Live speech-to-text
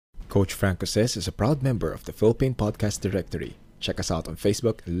Coach Franco Says is a proud member of the Philippine Podcast Directory. Check us out on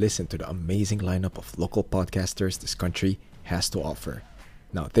Facebook and listen to the amazing lineup of local podcasters this country has to offer.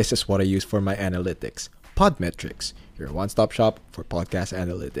 Now, this is what I use for my analytics. Podmetrics, your one-stop shop for podcast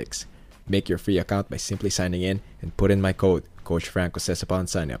analytics. Make your free account by simply signing in and put in my code, Coach Franco Says upon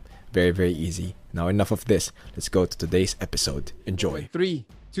sign up. Very, very easy. Now, enough of this. Let's go to today's episode. Enjoy. 3,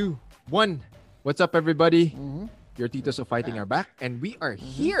 2, 1. What's up, everybody? Your Titos of Fighting are back, and we are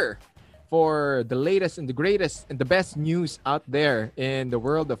here for the latest and the greatest and the best news out there in the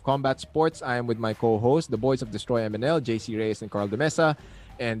world of combat sports. I am with my co-host, the boys of Destroy MNL, JC Reyes and Carl De Mesa.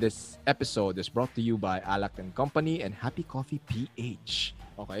 And this episode is brought to you by Alak & Company and Happy Coffee PH.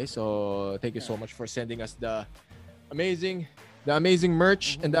 Okay, so thank you so much for sending us the amazing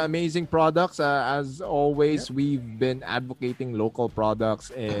merch and the amazing products. As always, we've been advocating local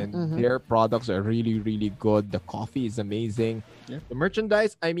products, and their products are really, really good. The coffee is amazing. The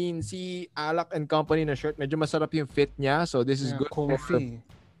merchandise, I mean, see Alak & Company na shirt, medyo masarap yung fit niya. So this is good. Comfy.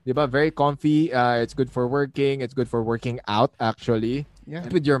 Diba? Very comfy. It's good for working. It's good for working out, actually. Yeah.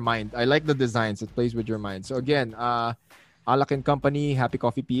 With your mind. I like the designs. It plays with your mind. So again, Alak & Company, Happy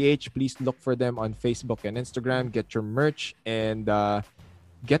Coffee PH. Please look for them on Facebook and Instagram. Get your merch and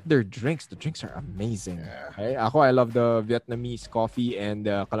get their drinks. The drinks are amazing. Okay? I love the Vietnamese coffee and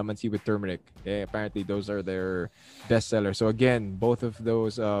calamansi with turmeric. Apparently, those are their best sellers. So again, both of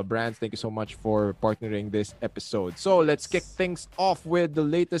those brands, thank you so much for partnering this episode. So let's kick things off with the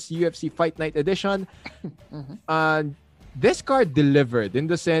latest UFC Fight Night edition. This card delivered in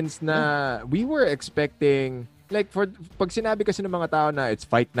the sense na we were expecting, like, for pag sinabi kasi ng mga tao na it's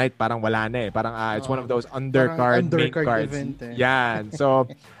fight night, parang wala na eh. Parang it's one of those undercard main cards. Event, eh. Yeah. So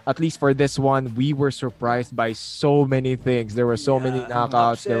at least for this one, we were surprised by so many things. There were so many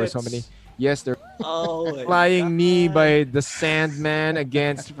knockouts. There were so many. Yes, there flying knee by the Sandman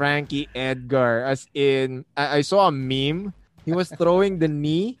against Frankie Edgar. As in, I saw a meme. He was throwing the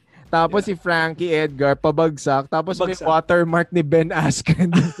knee. Tapos si Frankie Edgar pabagsak. Tapos may watermark ni Ben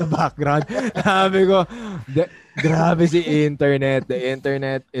Askren sa background. Sabi ko, grabe si internet. The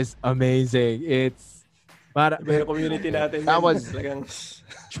internet is amazing. It's para yung community natin. That was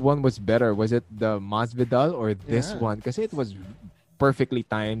which one was better? Was it the Masvidal or this one? Kasi it was perfectly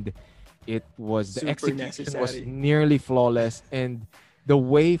timed. It was the execution was nearly flawless, and the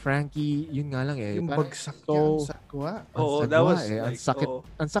way Frankie, yun nga lang eh. Yung bagsak niya, ang sakwa. Oh, that was eh. like,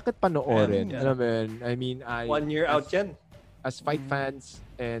 ang sakit panoorin. Alam mo yun? I mean, 1 year out yan. As fight fans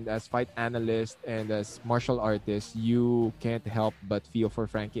and as fight analysts and as martial artists, you can't help but feel for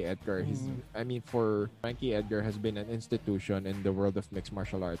Frankie Edgar. For Frankie Edgar has been an institution in the world of mixed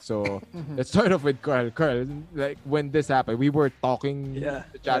martial arts. So let's start off with Carl. Carl, like when this happened, we were talking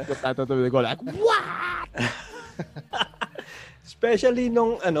the chat with Tato to go like, what? Especially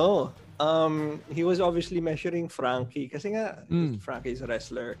nung he was obviously measuring Frankie kasi nga Frankie's a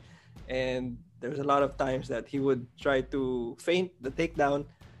wrestler, and there was a lot of times that he would try to feint the takedown.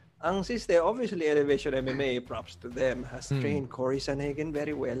 Ang siste, obviously Elevation MMA, props to them, has trained Corey Sanhagen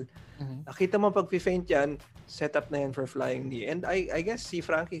very well. Nakita mo pag feint yan, set up na yan for flying knee. And I guess si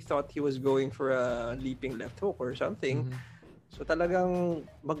Frankie thought he was going for a leaping left hook or something. So talagang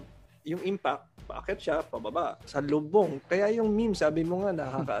yung impact, paakit siya, pababa, sa lubong. Kaya yung meme, sabi mo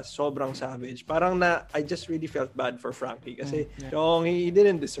nga, sobrang savage. Parang I just really felt bad for Frankie kasi he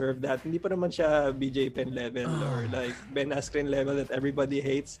didn't deserve that. Hindi pa naman siya BJ Penn level or like Ben Askren level that everybody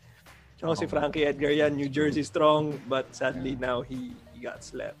hates. So si Frankie Edgar yan, New Jersey strong, but sadly now he got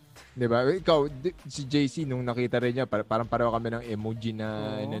slept. Diba? Ikaw, si JC, nung nakita rin niya, parang pareho kami ng emoji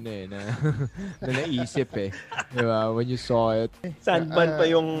na naisip eh. Diba? When you saw it. Sandman pa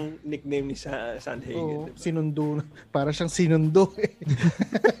yung nickname ni Sanhagen. Diba? Sinundo. Para siyang sinundo eh.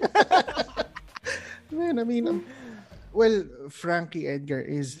 Man, I mean, well, Frankie Edgar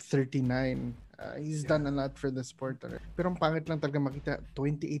is 39. He's done a lot for the sport. Pero ang pangit lang talaga makita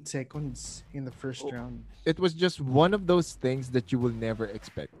 28 seconds in the first round. It was just one of those things that you will never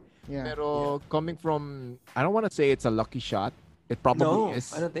expect. Yeah. Pero coming from, I don't want to say it's a lucky shot. It probably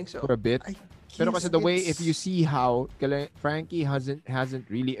is. I don't think so. For a bit. Pero kasi the way, if you see how Frankie hasn't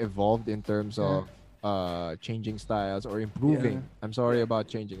really evolved in terms of changing styles or improving. I'm sorry about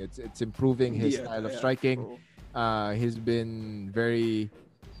changing. It's improving his style of striking. He's been very...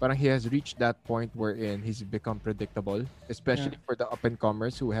 Parang he has reached that point wherein he's become predictable, especially for the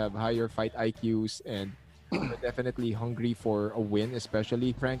up-and-comers who have higher fight IQs and are definitely hungry for a win.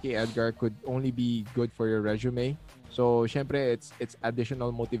 Especially Frankie Edgar could only be good for your resume. So, syempre, it's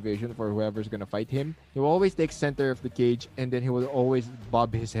additional motivation for whoever's gonna fight him. He will always take center of the cage, and then he will always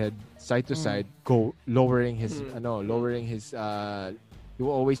bob his head side to side, lowering his He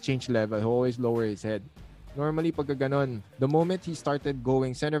will always change level. He will always lower his head. Normally, pagka ganon, the moment he started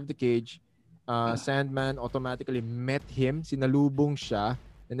going center of the cage, Sandman automatically met him, sinalubong siya,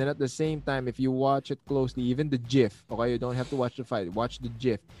 and then at the same time, if you watch it closely, even the GIF, okay, you don't have to watch the fight, watch the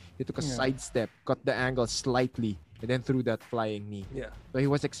GIF. He took a sidestep, cut the angle slightly, and then threw that flying knee. Yeah. So he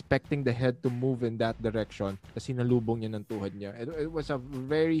was expecting the head to move in that direction kasi sinalubong niya ng tuhod niya. It was a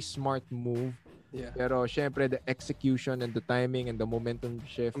very smart move. Yeah. Pero syempre the execution and the timing and the momentum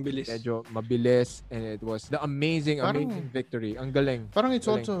shift Mabilis. medyo mabilis, and it was the amazing victory. Ang galing. Parang it's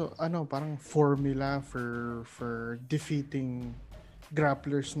Galing. also parang formula for defeating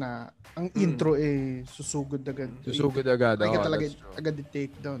grapplers na ang intro susugod agad. Susugod agad. Like Oh, talaga that's true. agad the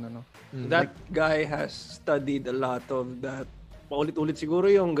takedown That guy has studied a lot of that. Paulit-ulit siguro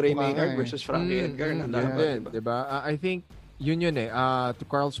yung Gray Mukha Maynard nga versus Frankie Edgar na Yun laban, din, diba? diba? I think yun to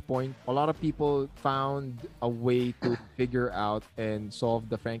Carl's point, a lot of people found a way to figure out and solve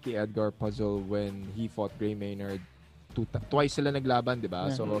the Frankie Edgar puzzle when he fought Gray Maynard. Twice sila naglaban, diba?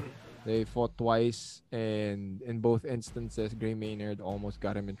 Yeah. So they fought twice, and in both instances Gray Maynard almost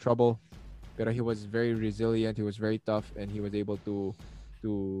got him in trouble. Pero he was very resilient, he was very tough, and he was able to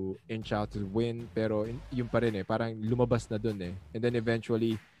inch out to win. Pero yun pa rin parang lumabas na dun and then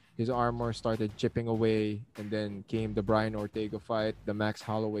eventually his armor started chipping away, and then came the Brian Ortega fight, the Max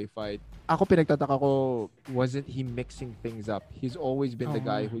Holloway fight. Ako pinagtataka ko, wasn't he mixing things up? He's always been the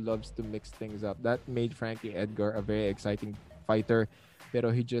guy who loves to mix things up. That made Frankie Edgar a very exciting fighter, pero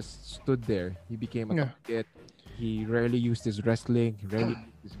he just stood there. He became a target. He rarely used his wrestling, rarely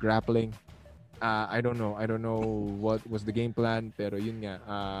used his grappling. I don't know what was the game plan, pero yun nga,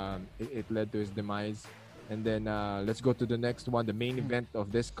 it led to his demise. And then let's go to the next one, the main event of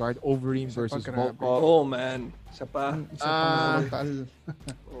this card, Overeem versus Volkov. Oh man, isa pa.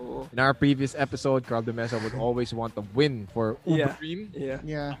 In our previous episode, Carl De Mesa would always want a win for Overeem.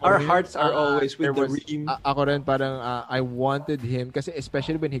 Yeah. Our hearts are always with the Reem. Ako rin parang I wanted him kasi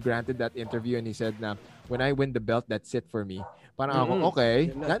especially when he granted that interview and he said na when I win the belt, that's it for me. Parang ako, okay,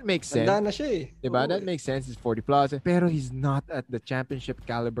 that makes sense. Tanda na siya Diba? That makes sense. He's 40 plus. Pero he's not at the championship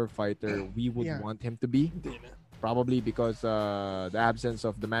caliber fighter we would want him to be. Probably because the absence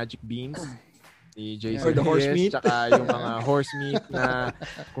of the magic beans. Ni Jason Or the horse meat. Tsaka yung mga horse meat na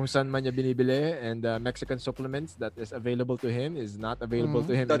kung saan man niya binibili, and Mexican supplements that is available to him is not available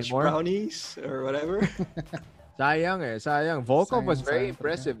to him Dutch anymore. brownies or whatever. Sayang. Volkov was very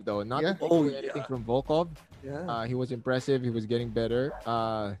impressive though. Not to take away anything from Volkov. Yeah. He was impressive. He was getting better.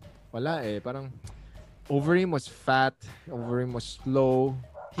 Parang Overeem was fat. Overeem was slow.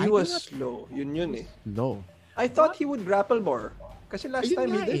 He was slow. Yun Slow. I thought he would grapple more. Kasi last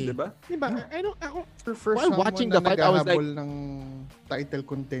time he did, diba? Ako, for While watching the fight, I was like, ng title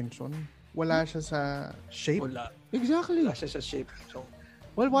contention, wala siya sa shape. Wala. Exactly. Wala siya sa shape. So,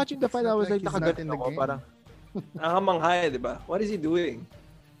 While watching the fight, I was like, he's not in nakaganon the ako. game. Parang, nakamanghay, diba? What is he doing?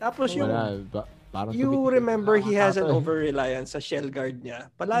 Tapos yung parang you tumitigil remember na he has an ako. over-reliance sa shell guard niya.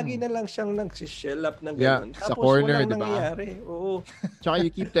 Palagi na lang siyang nagsishell up ng Yeah, gano'n. sa Tapos corner, walang diba? nangyayari. Oo. Tsaka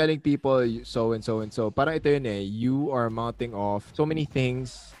you keep telling people so and so and so. Parang ito yun you are mounting off so many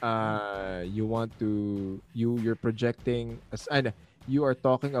things. You're projecting you are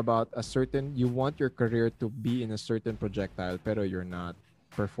talking about you want your career to be in a certain projectile, pero you're not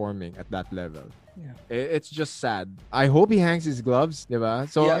performing at that level. Yeah. It's just sad. I hope he hangs his gloves, diba?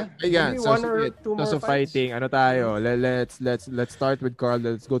 So Maybe so one or two more fights. fighting, ano tayo? Let's start with Carl.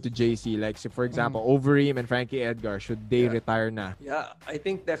 Let's go to JC. Like, so for example, Overeem and Frankie Edgar, should they retire na? Yeah, I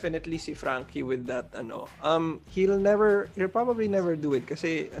think definitely si Frankie with that he'll probably never do it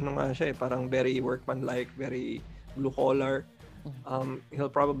kasi nga siya parang very workmanlike, very blue collar. He'll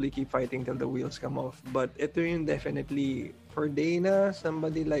probably keep fighting till the wheels come off. But ito yung definitely for Dana,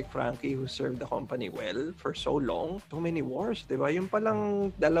 somebody like Frankie who served the company well for so long, so many wars, diba? Yung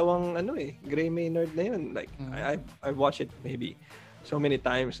palang dalawang Gray Maynard na yun. Like, I watched it maybe so many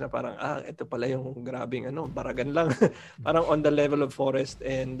times na parang, ito pala yung grabing baragan lang. Parang on the level of Forrest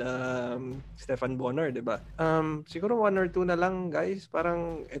and Stefan Bonner, diba? Siguro 1 or 2 na lang, guys.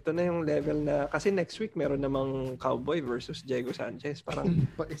 Parang ito na yung level na, kasi next week meron namang Cowboy versus Diego Sanchez. Parang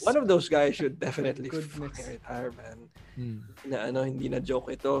one of those guys should definitely fucking retire, man. Na hindi na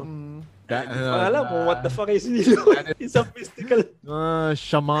joke ito. Alam kung what the fuck is he doing? He's a mystical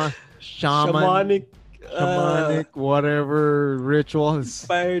shamanic whatever rituals.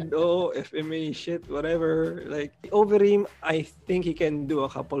 Inspired, FMA shit, whatever. Like, Overeem, I think he can do a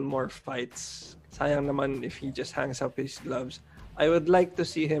couple more fights. Sayang naman if he just hangs up his gloves. I would like to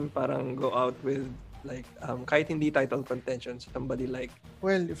see him parang go out with Like, kahit hindi title contention, somebody like...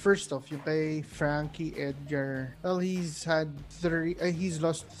 Well, first off, yung kay Frankie Edgar, well, he's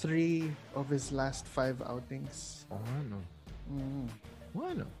lost 3 of his last 5 outings. Ano? Mm.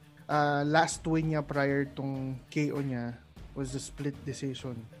 Ano? Last win niya prior tong KO niya was a split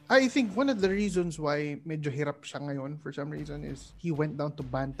decision. I think one of the reasons why medyo hirap siya ngayon for some reason is he went down to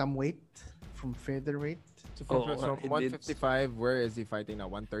bantamweight from featherweight. So Oo, from it did. 155, where is he fighting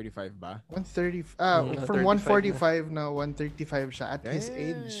now? 135 ba? 130 from 145 na 135 siya at his Damn.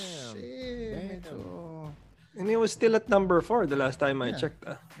 age. Medyo And he was still at number 4 the last time I checked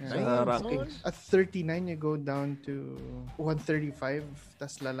sa Damn, rankings. at 39 you go down to 135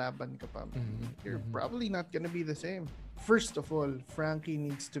 tas lalaban ka pa. You're probably not gonna be the same. First of all, Frankie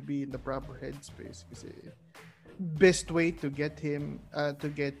needs to be in the proper headspace kasi best way to get him to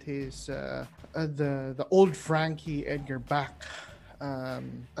get his the old Frankie Edgar back,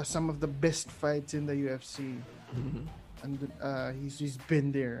 some of the best fights in the UFC. And he's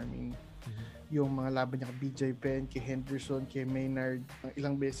been there. I mean, yung mga laban niya kay BJ Penn, kay Henderson, kay Maynard,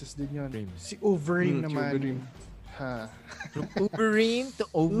 ilang beses din yun. Dream. Si Overeem naman. Overeem. Ha. From Uberim to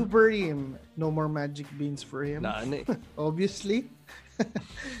Overeem, no more magic beans for him. Obviously.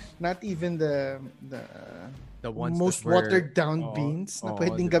 Not even the ones most that were- watered down Oo, beans na oo,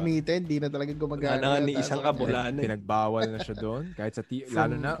 pwedeng diba? gamitin, di na talaga gumagana. Wala nga ni isang kabulan eh. Pinagbawal na siya doon. Kahit sa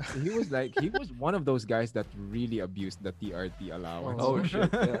lalo na, he was one of those guys that really abused the TRT allowance. Oh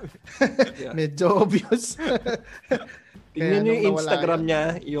shit. Yeah. Medyo obvious. Tingnan niyo yung nung nawala Instagram yun, niya,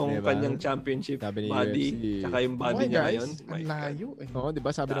 yung Diba? kanyang championship Sabi ni body, UFC. tsaka yung body Okay, niya guys, ngayon. ang My God. layo eh. Oo, di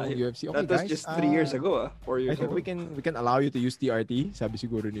ba? Sabi ng Tayo. UFC, okay That was guys, just 3 years ago, 4 I years think ago. we can allow you to use TRT. Sabi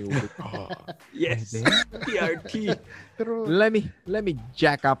siguro ni Ubik. Yes, TRT. Pero let me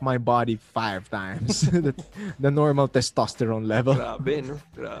jack up my body 5 times the normal testosterone level. Grabe, no?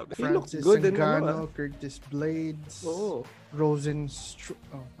 Grabe. He looked Francis good and Ngannou, Curtis Blades, Oo.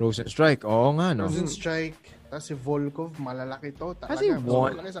 Rosenstrike, oo nga no. Rosenstrike, tapos si Volkov, malalaki to. Talaga, Kasi mas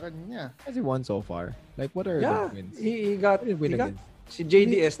won. malaki sa kanya. Has he won so far? Like what are Yeah, the wins? he got, He win he got again. si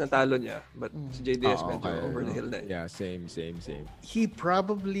JDS natalo niya, but si JDS Oh, medyo okay. over the hill na. Yeah, same. He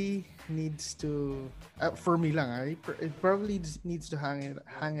probably needs to, for me lang, it probably needs to hang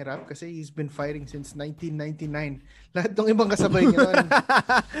it up kasi he's been fighting since 1999. Lahat ng ibang kasabay niya nun.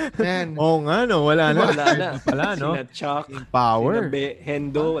 Man, Oo nga no, wala na. Wala na. Wala no. Sina Chuck, Power. sina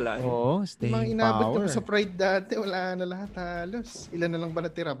Hendo, wala na. Oo, mga staying inabot power. ko sa Pride dati, wala na lahat halos. Ilan na lang ba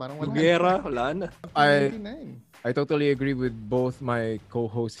natira? Parang wala. Gera, wala na. I 99. totally agree with both my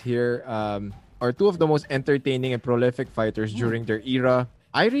co-hosts here. Are two of the most entertaining and prolific fighters during their era.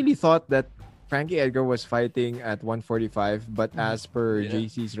 I really thought that Frankie Edgar was fighting at 145, but as per Yeah.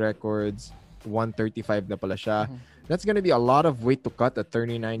 JC's records, 135 na pala siya. That's gonna be a lot of weight to cut at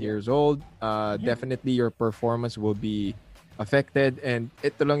 39 years old. Definitely your performance will be affected. And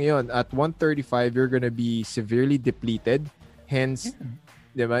ito lang yun, at 135, you're gonna be severely depleted. Hence,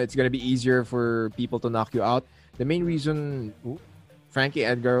 diba, it's gonna be easier for people to knock you out. The main reason Frankie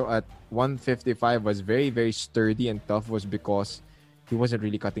Edgar at 155 was very, very sturdy and tough was because he wasn't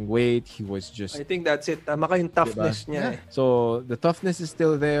really cutting weight. He was just... I think that's it. Tama ka yung toughness niya eh. So the toughness is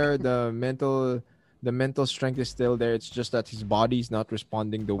still there. The mental strength is still there. It's just that his body is not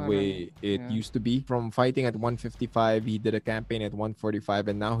responding the way it used to be. From fighting at 155, he did a campaign at 145,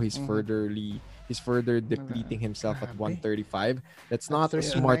 and now he's further depleting himself at 135. That's not a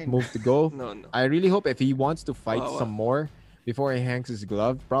smart 39. move to go. No. I really hope if he wants to fight Wow. some more before he hangs his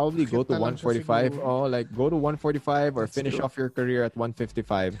glove, probably go to Cute na lang siya 145. siguro. Oh, like go to 145 or finish true. off your career at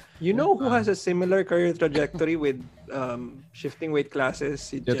 155. You know who has a similar career trajectory with shifting weight classes?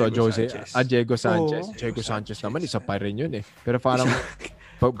 Si Ito, Diego Jose. Sanchez. Diego Sanchez. Oo. Diego Sanchez naman, isa pa rin yun eh. Pero parang,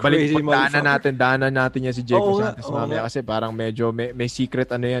 Crazy daanan natin yan si Diego Oo nga, Sanchez oo mamaya nga. kasi parang medyo may secret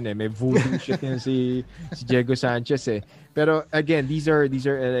ano yan eh. May voodoo shit yan si Diego Sanchez eh. Pero again, these are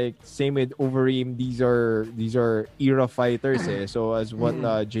like same with Overeem. These are era fighters eh. So as what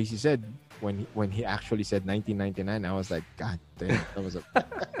JC said, when he actually said 1999, I was like, God damn, that was a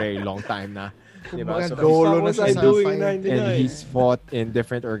very long time na. Diba? Kumbaga, So, dolo What was na I siya sa doing in fight. 99? and he's fought in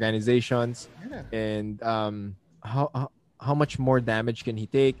different organizations. Yeah. And how much more damage can he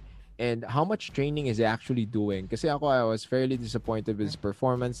take, and how much training is he actually doing? Kasi I was fairly disappointed with his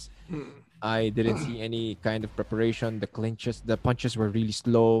performance. I didn't see any kind of preparation. The punches were really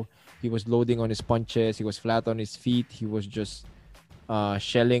slow. He was loading on his punches. He was flat on his feet. He was just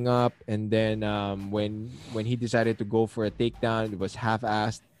shelling up. And then when he decided to go for a takedown, it was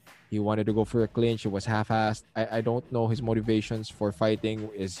half-assed. He wanted to go for a clinch. It was half-assed. I don't know his motivations for fighting.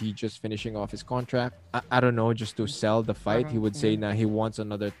 Is he just finishing off his contract? I don't know, just to sell the fight. He would say na he wants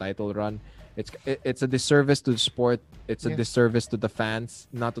another title run. it's a disservice to the sport. It's a Yes. disservice to the fans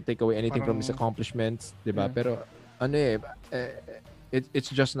not to take away anything from his Parang- accomplishments, 'di ba? Yeah. Pero it's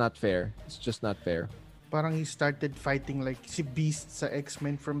just not fair. It's just not fair. Parang he started fighting like si Beast sa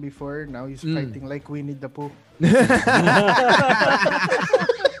X-Men from before. Now he's Mm. fighting like Winnie the Pooh.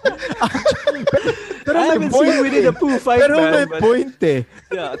 Pero I may haven't point seen Winnie the Pooh fight, Pero man, may but- point eh.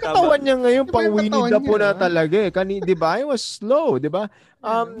 Yeah, Katawan tama. niya ngayon Iba pang yung Winnie katawan the Pooh niya, na ah. talaga eh. Di ba? He was slow, di ba?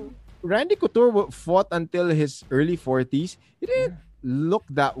 Randy Couture fought until his early 40s. He didn't look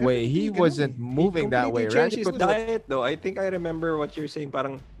that way. He Ganun wasn't eh. moving that way. Completely changed Randy his Couture diet though. I think I remember what you're saying.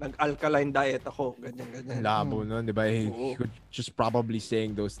 Parang nag-alkaline diet ako. Ganyan. labo, no? Di ba? He Oo. could just probably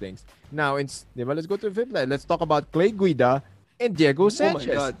saying those things. Now, di ba? Let's go to the flip side. Let's talk about Clay Guida and Diego Oh my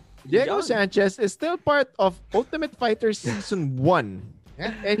Sanchez. God. Diego Young. Sanchez is still part of Ultimate Fighter Season 1.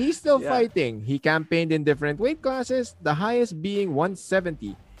 Yeah. And he's still Yeah. fighting. He campaigned in different weight classes, the highest being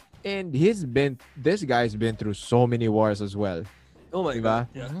 170. And this guy's been through so many wars as well. Oh my Diba? God.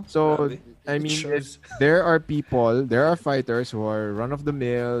 Yeah. So, Grabe. I It mean, shows. there are fighters who are run of the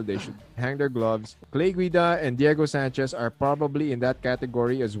mill. They should hang their gloves. Clay Guida and Diego Sanchez are probably in that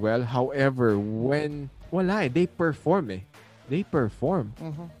category as well. However, they perform eh. They perform.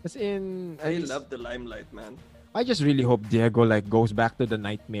 As in, I love the limelight, man. I just really hope Diego goes back to the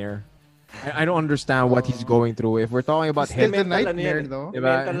nightmare. I don't understand what he's going through. If we're talking about Still head, the Mental nightmare yan eh. though. May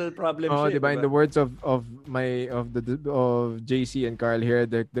Diba? mental problems oh, siya, diba? In diba? the words of JC and Carl here,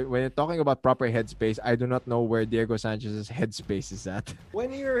 when you're talking about proper headspace, I do not know where Diego Sanchez's headspace is at.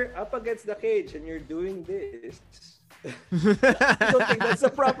 When you're up against the cage and you're doing this, I don't think that's the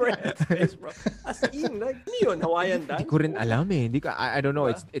proper headspace, bro. As in, like, ano yun, Hawaiian dance? Hindi ko rin alam eh. I don't know.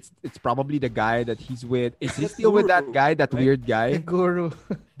 Diba? It's probably the guy that he's with. Is he still with that guy, that Right? weird The guy? guru.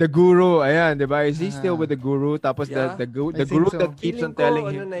 The guru, ayan, diba? Is he still with the guru? Tapos Yeah, the I guru think so. that keeps on Feeling ko, telling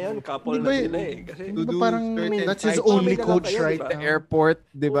ano him na yan, couple Hindi na ba- sila eh. Kasi, Di ba do parang certain that's his fights. only Sabi na lang coach, kayo, right? diba? the airport,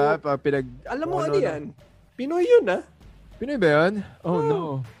 diba? alam mo ano yan? Pinoy yun, ah. Pinoy ba yun? Oh, no.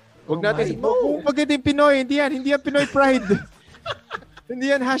 Huwag Oh natin. my. Kung pag hindi Pinoy, hindi yan Pinoy Pride. Hindi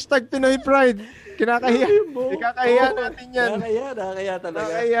yan hashtag Pinoy Pride. Kinakahiya. Kakahiya natin yan. Nakakaya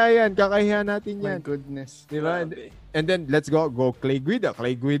talaga. Kakahiya natin My yan. goodness. Diba? Grabe. And then, let's go Clay Guida.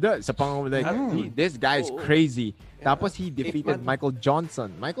 Clay Guida, sa pang, like, this guy's Oo. crazy. Yeah. Tapos he defeated man. Michael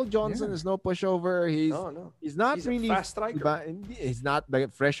Johnson. Michael Johnson is no pushover. No. He's not He's a really fast striker. diba? He's not the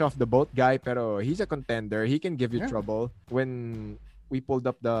fresh off the boat guy, pero he's a contender. He can give you Yeah. trouble. When we pulled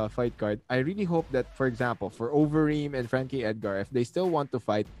up the fight card, I really hope that, for example, for Overeem and Frankie Edgar, if they still want to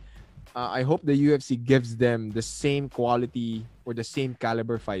fight, I hope the UFC gives them the same quality or the same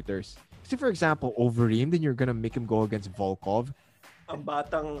caliber fighters. Kasi for example, Overeem, then you're gonna make him go against Volkov. Ang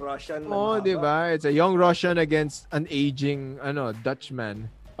batang Russian. na Oh, mahaba. di ba? It's a young Russian against an aging Dutchman.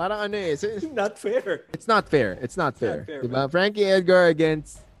 Parang Not fair. it's not fair. It's not fair. fair, Diba? Frankie Edgar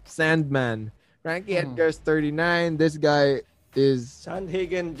against Sandman. Frankie Edgar's 39. This guy is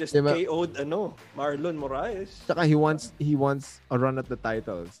Sandhagen just Diba? KO'd Marlon Moraes. saka he wants a run at the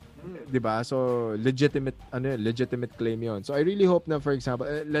titles. Diba? So legitimate claim yun. So I really hope na, for example,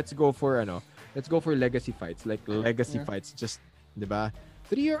 let's go for legacy fights. Like legacy fights, just diba?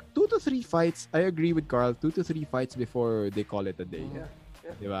 2 to 3 fights. I agree with Carl. 2 to 3 fights before they call it a day. Yeah.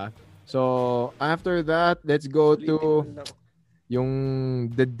 Diba? So after that, let's go to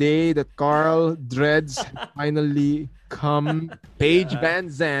the day that Carl dreads finally come. Paige Van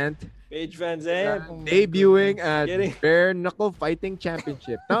Zandt Paige Van Zandt. debuting at Getting- Bare Knuckle Fighting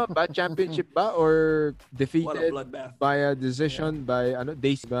Championship. No, ba championship ba or What a defeated bloodbath. by a decision by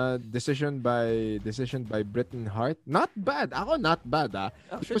decision by Britton Hart? Not bad. Ako not bad. He was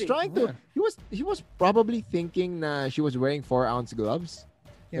Actually, trying to. He was probably thinking na she was wearing 4-ounce gloves.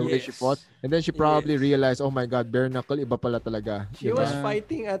 The way she Yes. fought. And then she probably Yes. realized, oh my God, bare knuckle, iba pala talaga. She Diba? was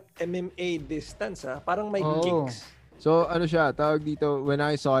fighting at MMA distance, parang may Oh. kicks. So, tawag dito, when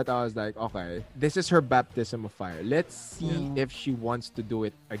I saw it, I was like, okay, this is her baptism of fire. Let's see if she wants to do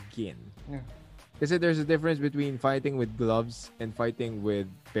it again. Yeah. Kasi there's a difference between fighting with gloves and fighting with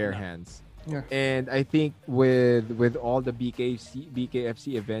bare hands. Yeah. And I think with all the BKFC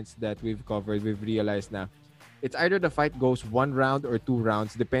events that we've covered, we've realized now, it's either the fight goes 1 round or 2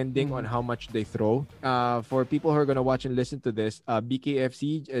 rounds, depending on how much they throw. For people who are gonna watch and listen to this,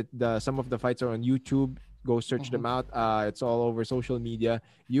 BKFC, some of the fights are on YouTube. Go search them out. It's all over social media.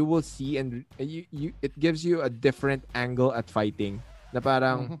 You will see, and it gives you a different angle at fighting. Na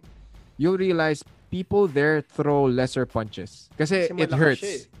parang you'll realize people there throw lesser punches. Kasi Kasi it malakas hurts.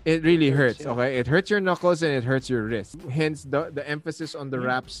 siya It really hurts. yeah. Okay, it hurts your knuckles and it hurts your wrist. Hence the emphasis on the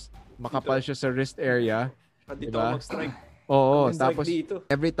wraps. Makapal siya sa wrist area. Dito Diba? ako mag-strike. Oo, Ang strike tapos dito.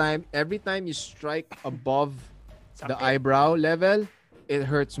 every time you strike above the Sakit. eyebrow level, it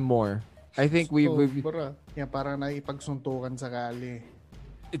hurts more. I think we Yan, parang nakipagsuntukan sa kali.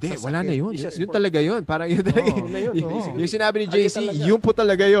 hindi, Sa wala na sakit. yun. Isa Yun sport. talaga yun. Parang yun talaga. Oo, yun na yun, basically. Yung sinabi ni Sakit JC, talaga. yun po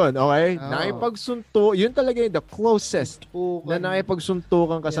talaga yun. Okay? Oo. Nakipagsunto, yun talaga yung the closest na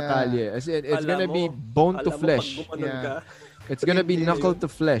nakipagsuntukan ka sa Yeah. kalye. As in, it's Alam gonna mo, be bone to alam mo, flesh. pag gumanon Yeah. ka, It's gonna be Hindi. knuckle to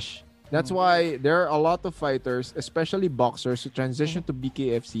flesh. That's why there are a lot of fighters, especially boxers, who transition to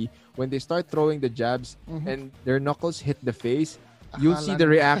BKFC when they start throwing the jabs and their knuckles hit the face. You'll see the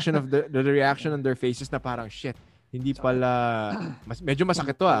reaction of the reaction on their faces na parang shit. Hindi pala medyo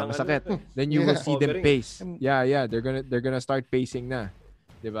masakit to Parang masakit. ano, Then you will Yeah. see them Covering. pace. Yeah, they're gonna start pacing na.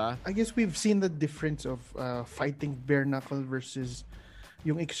 'Di ba? I guess we've seen the difference of fighting bare knuckle versus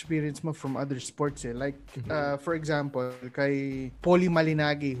yung experience mo from other sports eh. Like, for example, kay Poli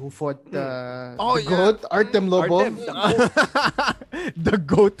Malinagi who fought the GOAT, Artem Lobov. Artem, the The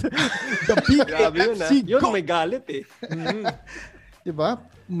goat. The grabe yun BKFC Yun goat. may galit eh. Diba?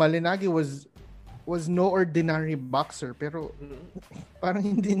 Malinagi was no ordinary boxer pero parang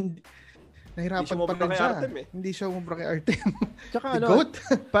hindi nahirapan Hindi siya pa umubra rin kay siya. Artem eh. Hindi siya umubra kay Artem. Tsaka The ano, GOAT.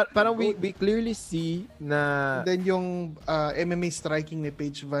 parang we clearly see na Then yung MMA striking ni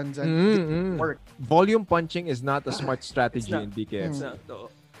Paige Van Zandt Mm, didn't mm. work. volume punching is not a smart strategy It's not. in BKFC. It's not, though.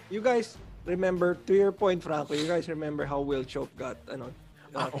 You guys remember, to your point, Franco, you guys remember how Will Chope got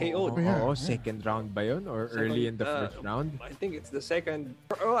KO'd? Oo, second round ba yun? Or early in the first round? I think it's the second.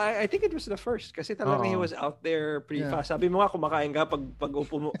 Oh, I think it was the first. Kasi talaga he Oo. was out there pretty fast. Sabi mo nga, kumakain ka pag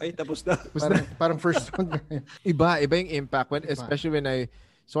upo mo, ay tapos na. Parang first round. Iba yung impact when, especially when I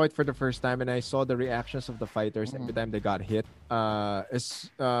saw it for the first time and I saw the reactions of the fighters every time they got hit.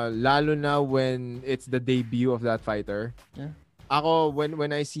 Lalo na when it's the debut of that fighter. Yeah. Ako,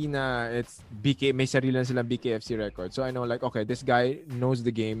 when I see na it's may sarili na silang BKFC record. So I know like, okay, this guy knows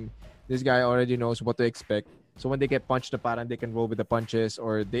the game. This guy already knows what to expect. So when they get punched na parang they can roll with the punches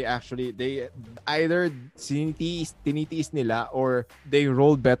or they either tinitiis nila or they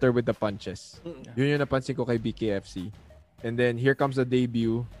roll better with the punches. Yun yung napansin ko kay BKFC. And then here comes the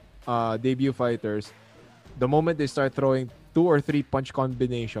debut fighters. The moment they start throwing 2 or 3 punch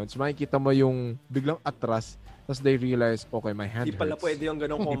combinations, makikita mo yung biglang atras. Tapos they realize, okay, my hand Hindi pala hurts. pwede yung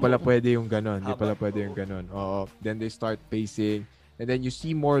ganong combo. Hindi pala pwede yung ganon. Hindi pala Habang- pwede yung ganon. Oo. Then they start pacing. And then you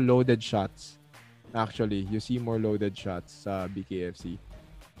see more loaded shots. Actually, you see more loaded shots sa BKFC.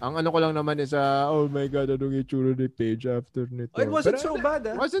 Ang ano ko lang naman is, oh my God, anong itsura ni Paige after nito. Oh, it wasn't Pero, so bad,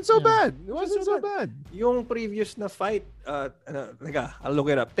 It wasn't so bad. It wasn't so so bad. Yung previous na fight, I'll look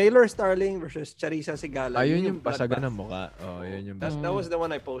it up. Taylor Starling versus Charissa Sigala. Ayun yung basagan bloodbath. ng muka. Oh, yun yung That was the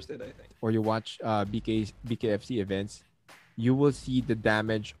one I posted, I think. or you watch BKFC events, you will see the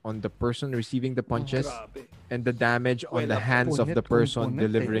damage on the person receiving the punches Grabe. and the damage on the Well, hands of the punit, person punit,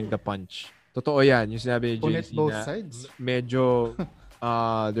 delivering the punch. Totoo yan. Yung sinabi ni Punit JC both na sides. medyo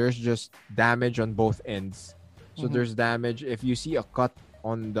there's just damage on both ends. So there's damage. If you see a cut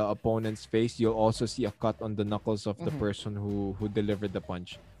on the opponent's face, you'll also see a cut on the knuckles of the person who delivered the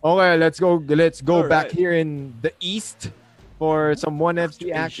punch. Okay, let's go All back right. here in the East for some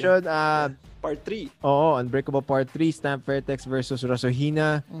 1FC action. Part 3. Unbreakable Part 3, Stamp Fairtex versus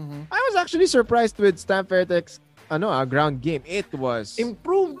Rasohina. I was actually surprised with Stamp Fairtex ground game. It was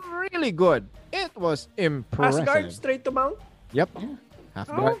Improved. really good. It was impressive. Asgard straight to mount. Yep. Half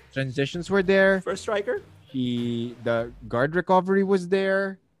guard transitions were there. First striker. The guard recovery was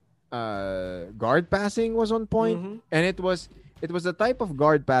there. Guard passing was on point. And it was the type of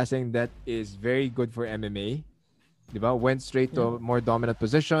guard passing that is very good for MMA. Diba? Went straight to a more dominant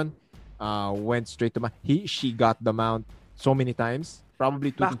position. Went straight to she got the mount so many times.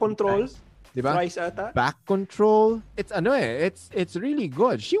 Probably 2 Back control. times. Diba? Thrice ata. Back control. It's really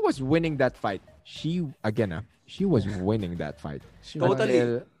good. She was winning that fight. She was winning that fight.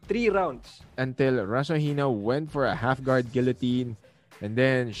 Totally. 3 rounds. Until Rasohina went for a half guard guillotine and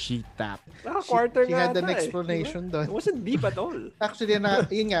then she tapped. Quarter She nga had an ata explanation It doon. wasn't deep at all. Actually,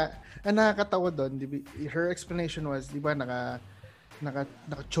 yun nga, ang nakakatawa doon, her explanation was, di ba,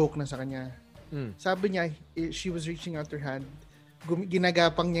 naka-choke na sa kanya. Sabi niya, she was reaching out her hand,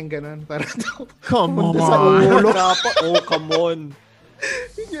 ginagapang niyang ganun para daw Come on. sa ulo. Come on.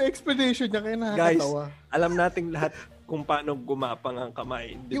 Yun yung explanation niya, kaya Guys, nakakatawa. alam nating lahat kung paano gumapang ang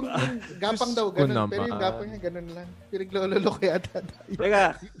kamay, di Yung ba? gapang daw Diyos ko ganun, pero yung naman. gapang niya ganun lang. Pinaglololo ko yata. Teka,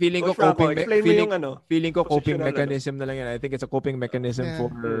 Feeling ko Coach Franco, coping explain mo yung feeling ko coping positional, mechanism na lang yan. I think it's a coping mechanism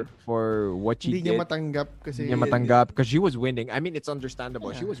Yeah. for what she Hindi did. niya matanggap kasi Hindi niya matanggap because she was winning. I mean, it's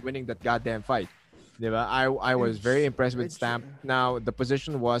understandable. She was winning that goddamn fight. Diba? I was very impressed with It's- Stamp. Now, the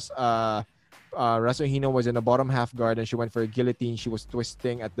position was Rasa Hino was in a bottom half guard and she went for a guillotine. She was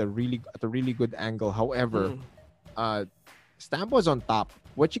twisting at a really good angle. However, Stamp was on top.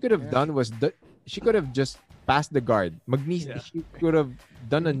 What she could have done was she could have just passed the guard. She could have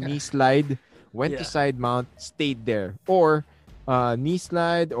done a knee slide, went to side mount, stayed there, or knee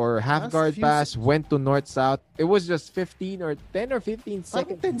slide or half guard pass, went to north-south. It was just 15 or 10 or 15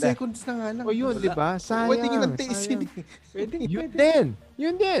 seconds. 10 seconds na nga lang. O yun, di ba? Sayang. Pwede nyo lang tiisin.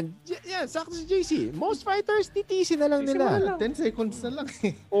 Yun din. Yeah, sakto si JC. Most fighters, titiisin na lang nila. 10 seconds na lang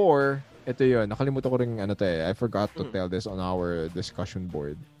eh. Or, ito yun, nakalimutan ko rin I forgot to tell this on our discussion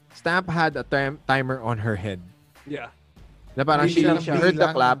board. Stamp had a timer on her head. Yeah. Na parang she heard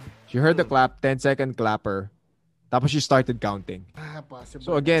the clap. She heard the clap, 10-second clapper. Tapos she started counting. Possible.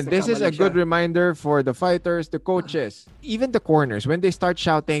 So again, this is a good reminder for the fighters, the coaches, even the corners. When they start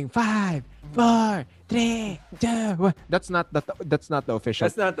shouting 5, 4, 3, 2, 1, that's not the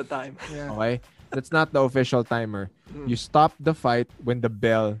official. That's not the time. Yeah. Okay, that's not the official timer. You stop the fight when the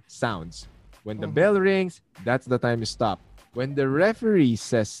bell sounds. When the bell rings, that's the time you stop. When the referee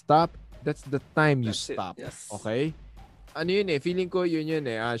says stop, that's the time you stop. Yes. Okay? Ano yun feeling ko yun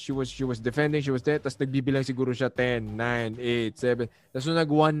she was defending, she was there, tapos nagbibilang siguro siya 10, 9, 8, 7, tapos nung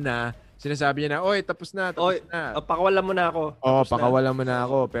nag-1 na, sinasabi niya na, oy, tapos na. Pakawalan mo na ako. Pakawalan mo na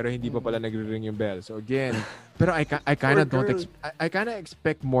ako, pero hindi pa pala nagre-ring yung bell. So again, pero I kind of I kind of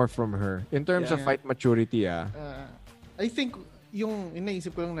expect more from her in terms of fight maturity. I think yung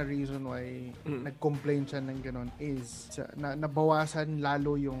inaisip ko lang na reason why nag-complain siya ng ganun is nabawasan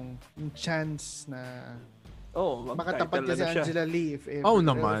lalo yung chance na makatapat niya si Angela Lee if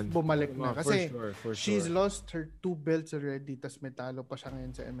bumalik na. Kasi for she's lost her 2 belts already, tas may talo pa siya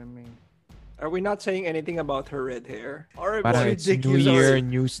ngayon sa MMA. Are we not saying anything about her red hair? Or parang it's New Year,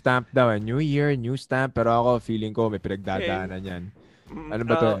 new stamp daw. New Year, new stamp. Pero ako, feeling ko may pinagdadaanan yan. Ano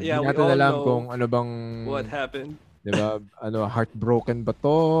ba to? Hindi natin alam kung ano bang... What happened? Diba? Heartbroken ba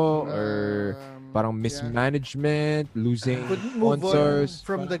to? Or parang mismanagement, losing sponsors?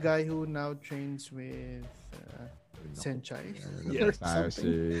 From the guy who now trains with Senchai.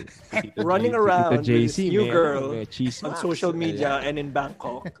 Running around with this new girl on social media and in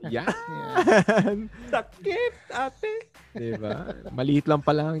Bangkok. Yeah. Sakit, ate. Diba? Maliit lang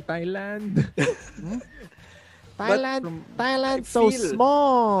pala ang Thailand. Thailand so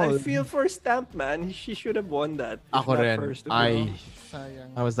small. I feel for Stamp, man. She should have won that. Ako rin.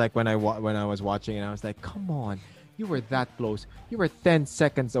 I was like when I was watching and I was like, come on. You were that close. You were 10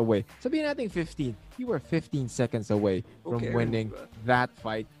 seconds away. Sabihin natin 15. You were 15 seconds away from winning that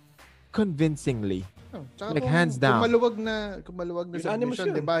fight convincingly. Like hands down. Kung maluwag na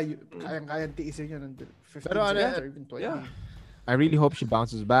submission, di ba? Kayang-kayang tiisin yun ng 15 seconds or even 20. I really hope she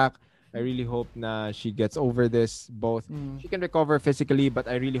bounces back. I really hope na she gets over this both. She can recover physically, but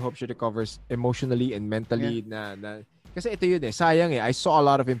I really hope she recovers emotionally and mentally. Kasi ito yun sayang I saw a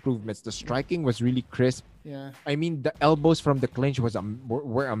lot of improvements. The striking was really crisp. Yeah. I mean, the elbows from the clinch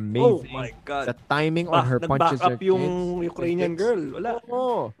were amazing. Oh my God. The timing on her punches. Nag-back up yung Ukrainian girl. Wala.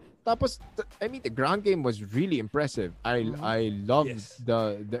 Tapos, I mean, the ground game was really impressive. I loved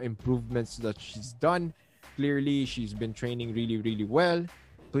the improvements that she's done. Clearly, she's been training really, really well.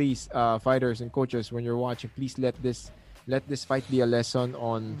 Please, fighters and coaches, when you're watching, please let this fight be a lesson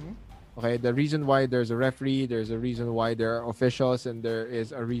on okay, the reason why there's a referee, there's a reason why there are officials, and there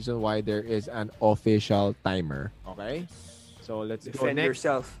is a reason why there is an official timer. Okay? So let's defend go next.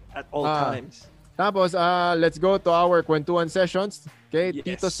 yourself at all times. Tapos, let's go to our Kwentuhan sessions. Okay,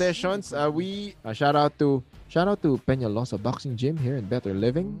 Tito sessions. We shout out to Peñalosa Boxing Gym here in Better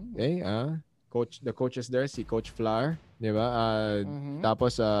Living. Okay, the coaches there, si Coach Flower, di ba?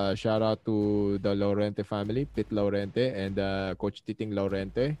 Tapos shout out to the Laurente family, Pit Laurente and Coach Titing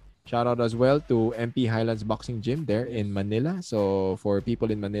Laurente. Shout out as well to MP Highlands Boxing Gym there in Manila. So for people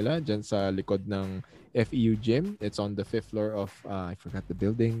in Manila, dyan sa likod ng FEU Gym, it's on the 5th floor of I forgot the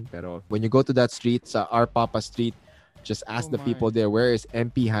building, pero when you go to that street, sa R Papa Street, just ask the people there, where is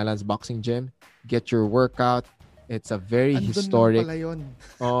MP Highlands Boxing Gym? Get your workout. It's a very historic.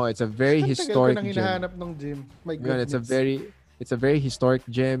 It's a very historic gym. Hinahanap ng gym. My goodness. It's a very historic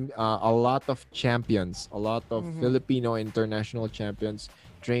gym. A lot of champions, a lot of Filipino international champions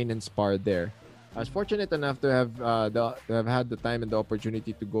train and spar there. I was fortunate enough to have had the time and the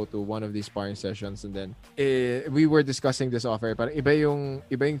opportunity to go to one of these sparring sessions, and then we were discussing this off air. Parang iba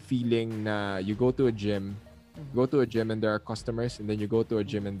yung feeling na you go to a gym and there are customers, and then you go to a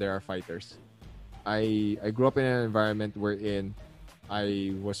gym and there are fighters. I grew up in an environment wherein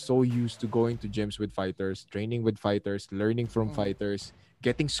I was so used to going to gyms with fighters, training with fighters, learning from fighters,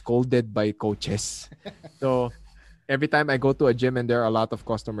 getting scolded by coaches. So every time I go to a gym and there are a lot of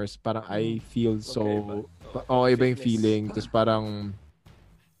customers, parang I feel so iba yung feeling. Tapos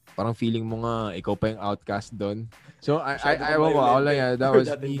parang feeling mo nga ikaw pa yung outcast doon. So that was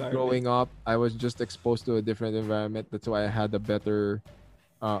me growing up. I was just exposed to a different environment. That's why I had a better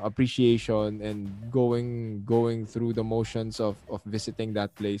appreciation, and going through the motions of visiting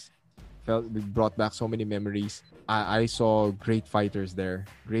that place brought back so many memories. I saw great fighters there,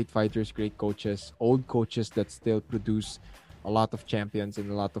 great coaches, old coaches that still produce a lot of champions and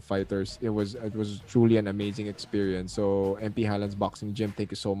a lot of fighters. It was truly an amazing experience. So MP Highlands Boxing Gym, thank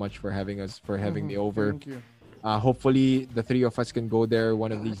you so much for having me over. Thank you. Hopefully the three of us can go there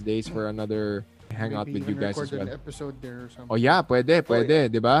one of these days for another hangout with you guys as well. An episode there or something. Oh yeah, pwede,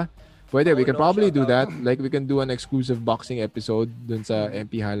 di ba? Pwede, we can probably do that. Like we can do an exclusive boxing episode dun sa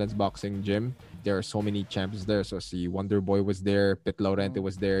MP Highlands Boxing Gym. There are so many champions there. So see, Wonder Boy was there, Pit Laurente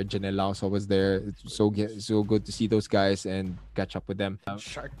was there, Janelle Lauso was there. It's so good to see those guys and catch up with them.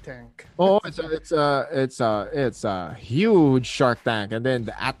 Shark Tank. Oh, it's a huge Shark Tank, and then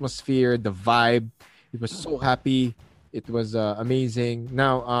the atmosphere, the vibe. It was so happy. It was amazing.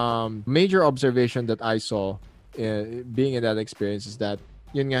 Now, major observation that I saw being in that experience is that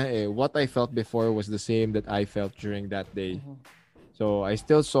yun nga what I felt before was the same that I felt during that day. So I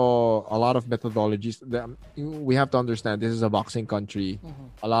still saw a lot of methodologies. We have to understand this is a boxing country.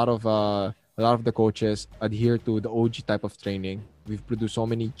 A lot of the coaches adhere to the OG type of training. We've produced so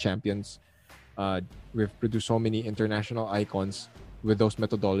many champions. We've produced so many international icons with those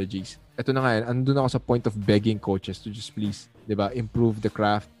methodologies. Ito na nga, andun ako sa point of begging coaches to just please, diba, improve the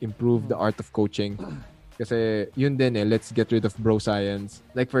craft, improve the art of coaching. Kasi yun din let's get rid of bro science.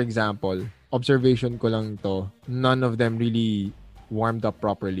 Like for example, observation ko lang to, none of them really warmed up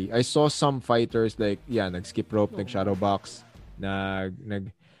properly. I saw some fighters nag-skip rope, nag-shadow box,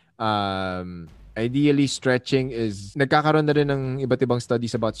 ideally stretching is nagkakaroon na rin ng iba't ibang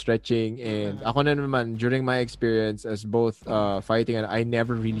studies about stretching, and ako na naman during my experience as both fighting, and I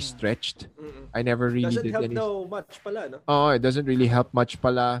never really stretched. I never really did any. Doesn't help much pala, no? Oh, it doesn't really help much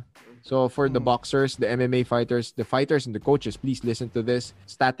pala. So for the boxers, the MMA fighters, the fighters and the coaches, please listen to this.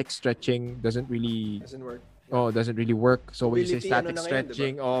 Static stretching doesn't work. Oh, doesn't really work. So when you say static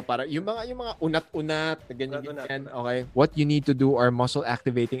stretching, diba? Para yung mga unat-unat, ganyan. Okay. What you need to do are muscle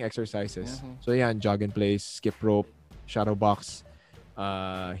activating exercises. So yan, jog in place, skip rope, shadow box,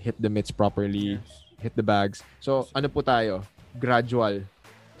 hit the mitts properly, hit the bags. So ano po tayo? Gradual.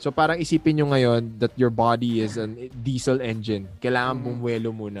 So parang isipin nyo ngayon that your body is a diesel engine. Kailangan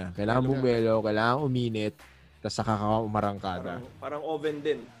bumuelo muna. Kailangan uminit, tapos saka ka umarangkada. Parang oven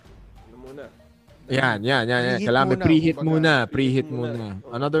din. Ano muna? Yan. Kailangan preheat muna.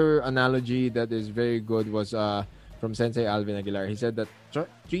 Another analogy that is very good was from Sensei Alvin Aguilar. He said that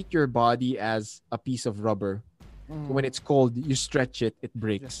treat your body as a piece of rubber. When it's cold, you stretch it, it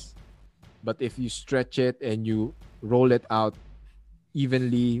breaks. But if you stretch it and you roll it out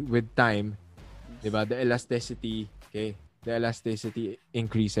evenly with time, diba, the elasticity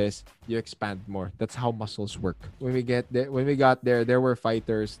increases, you expand more. That's how muscles work. When we got there, there were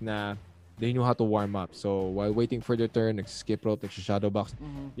fighters na they knew how to warm up. So while waiting for their turn, nag-skip rope, nag-shadow box.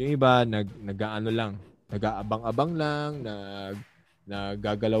 Yung iba nag-aano lang, nag-aabang-abang lang,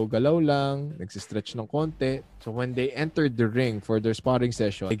 nagagalaw-galaw lang, nagsistretch ng konti. So when they entered the ring for their sparring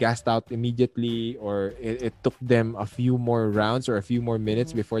session, they gassed out immediately, or it took them a few more rounds or a few more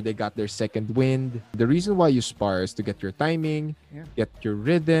minutes before they got their second wind. The reason why you spar is to get your timing, get your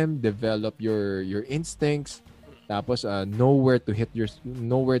rhythm, develop your instincts. Tapos nowhere to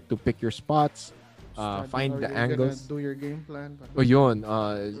pick your spots, find the angles. Do your game plan. O yun,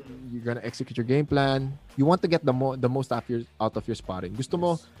 you're gonna execute your game plan. You want to get the most out of your sparring. Gusto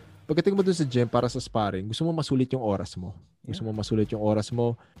mo, pagdating mo dun sa gym para sa sparring, gusto mo masulit yung oras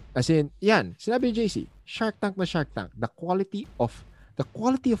mo. As in, yan, sinabi ni JC, Shark Tank. The quality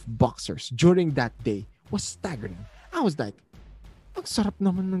of boxers during that day was staggering. I was like, ang sarap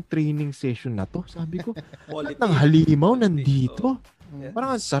naman ng training session na to. Sabi ko, lahat ng halimaw nandito.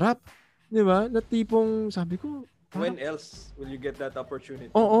 Parang ang sarap. Di ba? Na tipong, sabi ko, when else will you get that opportunity?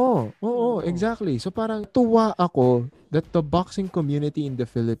 Oo, exactly. So parang tuwa ako that the boxing community in the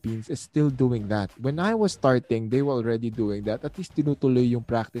Philippines is still doing that. When I was starting, they were already doing that. At least tinutuloy yung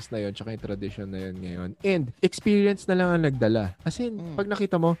practice na yun tsaka yung tradition na yun ngayon. And experience na lang ang nagdala. As in, pag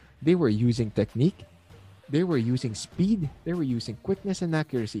nakita mo, they were using technique, they were using speed, they were using quickness and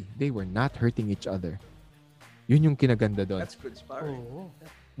accuracy. They were not hurting each other. Yun yung kinaganda doon. That's good sparring.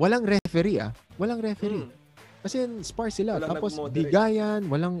 Walang referee. Kasi spar sila. Walang tapos nag-moderate. bigayan,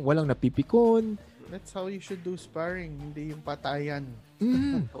 walang napipikon. That's how you should do sparring, hindi yung patayan.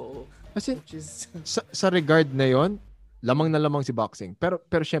 Oo. Kasi Which is sa regard na yon, lamang na lamang si boxing. Pero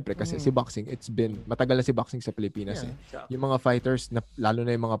syempre kasi si boxing, matagal na si boxing sa Pilipinas eh. Yung mga fighters, lalo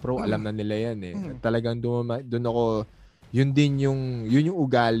na yung mga pro, alam na nila yan eh. Talagang doon ako, yun yung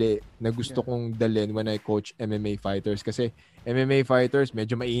ugali na gusto kong dalhin when I coach MMA fighters. Kasi MMA fighters,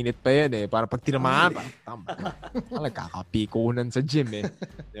 medyo mainit pa yan eh. Para pag tinamaan, nagkakapikunan sa gym eh.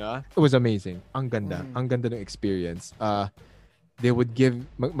 Diba? It was amazing. Ang ganda ng experience. They would give,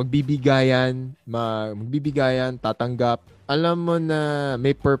 magbibigayan, tatanggap. Alam mo na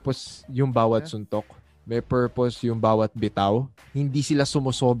may purpose yung bawat suntok. May purpose yung bawat bitaw. Hindi sila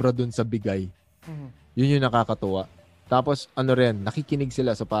sumusobra dun sa bigay. Yun yung nakakatuwa. Tapos, nakikinig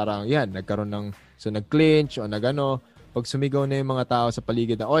sila sa parang, nagkaroon ng, nag-clinch o nag-ano. Pag sumigaw na yung mga tao sa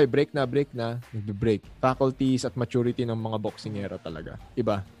paligid na, oy, break na, nagbe-break. Faculties at maturity ng mga boxingero talaga.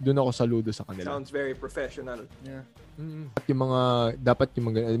 Iba. Doon ako saludo sa kanila. Sounds very professional. Yeah. I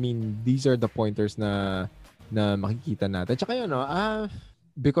mean, these are the pointers na makikita natin. Tsaka yun,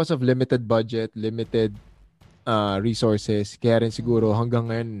 because of limited budget, limited resources, kaya rin siguro hanggang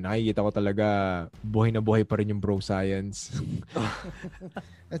ngayon nakikita ko talaga buhay na buhay pa rin yung bro science.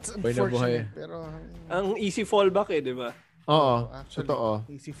 It's buhay na buhay. unfortunate, pero Ang easy fallback di ba? Oo, actually, totoo.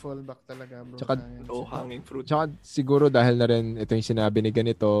 easy fallback talaga, bro. Tsaka, Low-hanging fruit. Tsaka siguro dahil na rin ito yung sinabi ni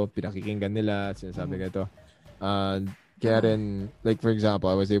ganito, pinakikinggan nila, sinasabi ganito. Kaya rin, like for example,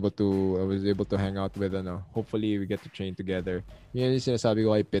 I was able to hang out with hopefully we get to train together. Yun yung sinasabi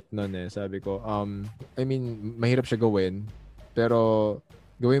ko kay Pit nun eh. Sabi ko, I mean, mahirap siya gawin, pero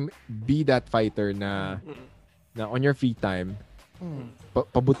be that fighter na on your free time,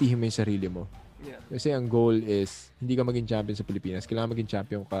 pabutihin mo yung sarili mo. Yeah. Kasi ang goal is, hindi ka maging champion sa Pilipinas, kailangan maging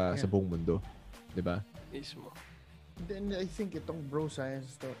champion ka sa buong mundo. Diba? Mismo. Then I think itong bro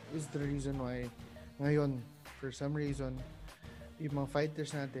science is the reason why ngayon, for some reason, yung mga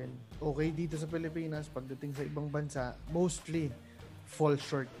fighters natin, okay dito sa Pilipinas, pagdating sa ibang bansa, mostly fall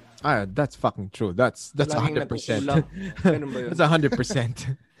short. That's fucking true. That's 100%. Ganun ba yun? That's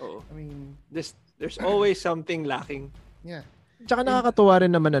 100%. Oo. I mean, There's always something lacking. yeah. Tsaka nakakatuwa rin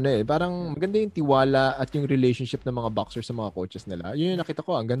naman parang maganda yung tiwala at yung relationship ng mga boxers sa mga coaches nila. Yun yung nakita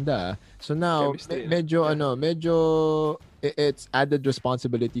ko, ang ganda. So now, Chemistry, medyo it's added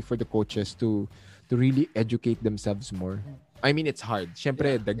responsibility for the coaches to really educate themselves more. I mean, it's hard.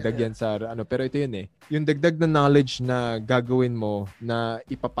 Siyempre, dagdag yan sa pero ito yun eh. Yung dagdag na knowledge na gagawin mo, na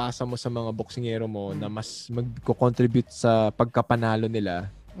ipapasa mo sa mga boksingero mo, na mas magko-contribute sa pagkapanalo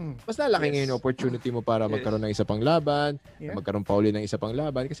nila, mas lalaki ngayon yung opportunity mo para magkaroon ng isa pang laban, magkaroon pa uli ng isa pang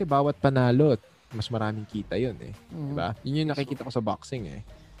laban, kasi bawat panalo, mas maraming kita yun eh. Diba? Yun yung nakikita ko sa boxing eh.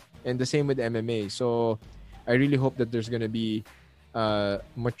 And the same with MMA. So, I really hope that there's gonna be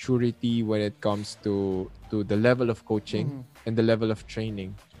maturity when it comes to the level of coaching and the level of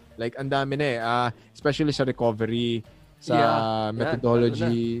training. Like, ang dami na especially sa recovery, sa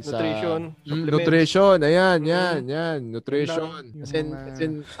methodology, sa nutrition. Ayan, yan. Nutrition. As in,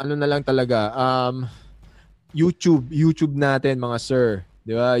 ano na lang talaga, YouTube natin, mga sir.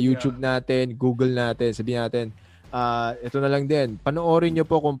 Di ba? YouTube natin, Google natin, sabihin natin, ito na lang din. Panoorin nyo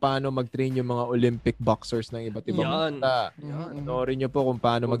po kung paano mag-train yung mga Olympic boxers ng iba't ibang bansa. Panoorin nyo po kung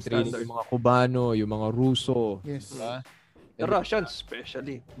paano mag-train yung mga Cubano, yung mga Ruso. Yes. Diba? The Russians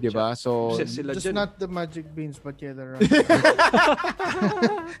especially. Diba? So, sila just dyan. not the magic beans, but yeah, the Russians.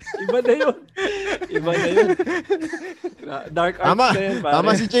 Iba na yun. Dark arts Tama. na yun, pare. Tama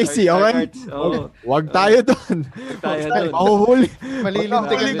si JC, okay? Wag tayo doon. Mahuhuli.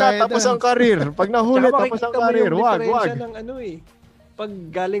 Malilintikan tayo tapos ang karir. Pag nahuli, tapos ang karir. Wag. Ng pag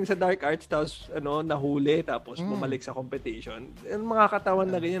galing sa dark arts, tapos nahuli, tapos bumalik sa competition, mga katawan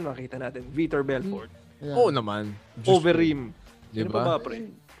na ganyan, makita natin. Vitor Belfort. Yeah. Oo naman. Overeem. Diba? Ano ba, pre?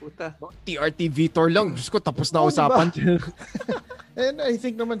 Puta. TRT Vitor lang. Diyos ko, tapos na usapan. And I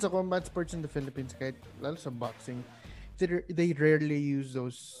think naman sa combat sports in the Philippines, kahit lalo sa boxing, they rarely use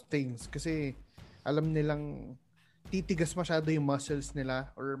those things. Kasi alam nilang titigas masyado yung muscles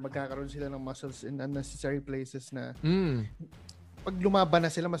nila or magkakaroon sila ng muscles in unnecessary places na pag lumaban na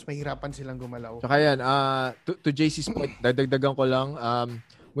sila, mas mahirapan silang gumalaw. Tsaka yan, to JC's point, dadagdagan ko lang,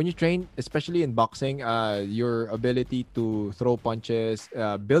 when you train, especially in boxing, your ability to throw punches,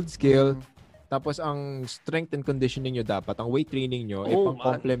 build skill, tapos ang strength and conditioning nyo dapat, ang weight training nyo,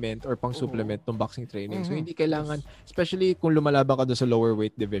 pang-complement or pang-supplement ng boxing training. So, hindi kailangan, especially kung lumalaban ka doon sa lower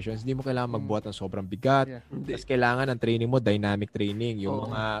weight divisions, hindi mo kailangan magbuhat ng sobrang bigat. Tapos kailangan ang training mo, dynamic training.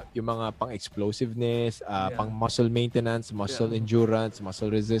 Yung mga pang-explosiveness, pang-muscle maintenance, muscle endurance, muscle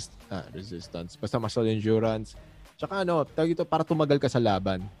resistance, basta muscle endurance. Tsaka tawag ito, para tumagal ka sa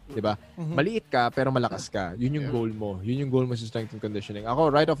laban. Diba? Maliit ka, pero malakas ka. Yun yung goal mo. Yun yung goal mo sa strength and conditioning. Ako,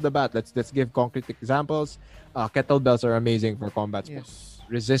 right off the bat, let's give concrete examples. Kettlebells are amazing for combat sports.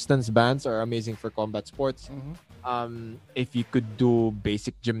 Resistance bands are amazing for combat sports. If you could do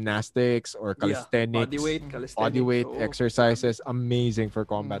basic gymnastics or calisthenics, body weight exercises, amazing for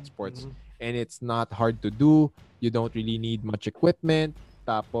combat sports. And it's not hard to do. You don't really need much equipment.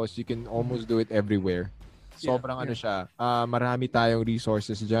 Tapos you can almost do it everywhere. Sobrang siya. Marami tayong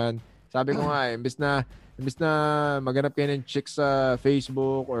resources dyan. Sabi ko nga, imbis na maghanap kayo ng chicks sa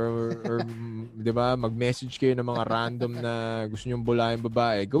Facebook or 'di ba, mag-message kayo ng mga random na gusto niyo bulayin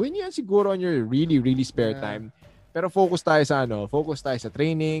babae. Gawin niyo yan siguro on your really really spare time. Pero focus tayo sa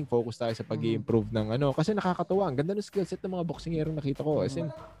training, focus tayo sa pag-i-improve ng kasi nakakatuwa. Ang ganda ng skill set ng mga boxingerong nakita ko. As in,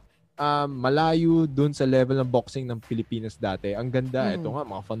 malayo dun sa level ng boxing ng Pilipinas dati. Ang ganda. Ito nga,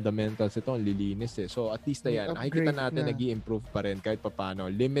 mga fundamentals ito, ang lilinis eh. So at least yan, nakikita natin nag-i-improve pa rin kahit papaano.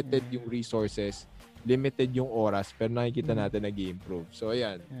 Limited yung resources, limited yung oras, pero nakikita natin nag-i-improve. So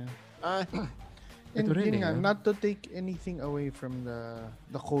ayan. And yun nga, not to take anything away from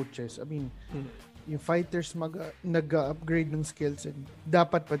the coaches. I mean, yung fighters nag-upgrade ng skills and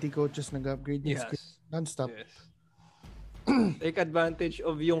dapat pati coaches nag-upgrade ng skills non-stop. Take advantage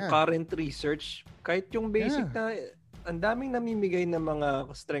of yung current research. Kahit yung basic na, ang daming namimigay ng mga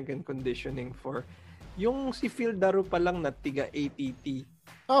strength and conditioning for yung si Phil Daru pa lang na tiga ATT.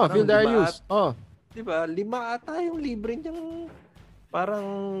 Phil Darius. Diba? 5 ata yung libre niyang parang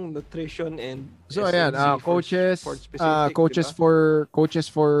nutrition and so ayan, coaches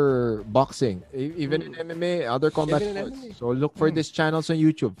for boxing, even in MMA, other combat sports. So look for these channels on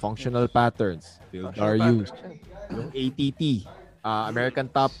YouTube, Functional Patterns, Phil Darius, yung ATT, American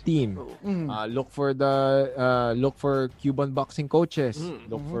Top Team. Look for Cuban boxing coaches.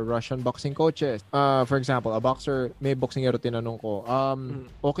 Look for Russian boxing coaches. For example, a boxer, may boxingero tinanong ko,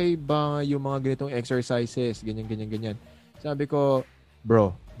 okay ba yung mga ganitong exercises, ganyan. Sabi ko,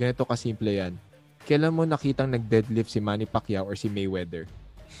 bro, ganito kasimple yan. Kailan mo nakitang nag-deadlift si Manny Pacquiao or si Mayweather?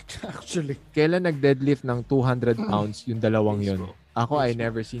 Actually. Kailan nag-deadlift ng 200 pounds yung dalawang yun? Ako, I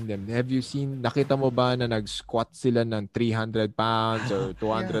never seen them. Have you seen, nakita mo ba na nag-squat sila ng 300 pounds or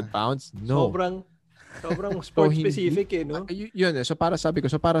 200 pounds? No. Sobrang sport specific no? Yun so para sa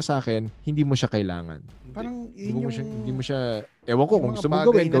akin, hindi mo siya kailangan. Parang hindi mo siya, ewan ko kung gusto mo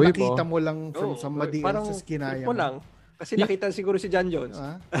gawin mo. Nakita mo lang from somebody else's kinaya mo lang. Kasi nakita siguro si John Jones.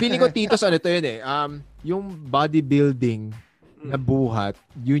 Feeling ko, Titos, ito yun eh. Yung bodybuilding na buhat,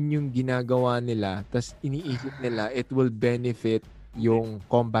 yun yung ginagawa nila, tas iniisip nila, it will benefit yung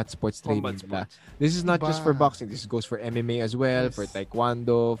combat sports training nila. This is not just for boxing. This goes for MMA as well, for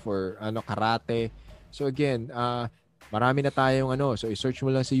taekwondo, for karate. So again, marami na tayong so i-search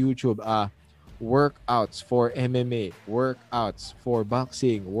mo lang sa YouTube, workouts for MMA, workouts for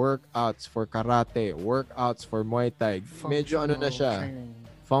boxing, workouts for karate, workouts for Muay Thai. Medyo na siya.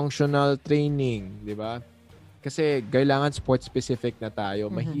 Functional training, di ba? Kasi kailangan sport specific na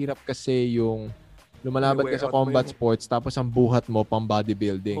tayo. Mahirap kasi yung lumalaban ka sa combat sports tapos ang buhat mo pang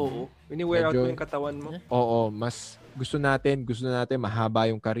bodybuilding. Oo. Ini-wear out mo yung katawan mo. Oo, mas gusto natin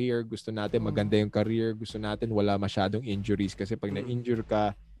mahaba yung career, gusto natin maganda yung career, gusto natin wala masyadong injuries kasi pag na-injure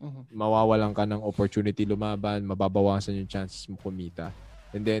ka, mawawalan ka ng opportunity lumaban, mababawasan yung chances mo kumita.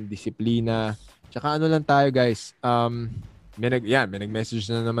 And then disiplina. Tsaka lang tayo guys, may nag-message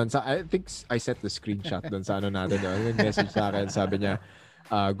na naman I think I set the screenshot doon sa natin. May nag-message sa akin, sabi niya,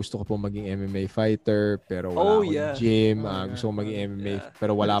 gusto ko pong maging MMA fighter pero wala akong gym. Gusto ko maging MMA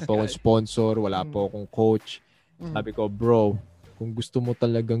pero wala po akong sponsor, wala po akong coach. Sabi ko, bro, kung gusto mo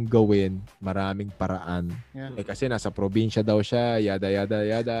talagang gawin, maraming paraan. Kasi nasa probinsya daw siya,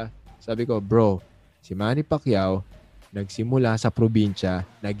 yada. Sabi ko, bro, si Manny Pacquiao, nagsimula sa probinsya,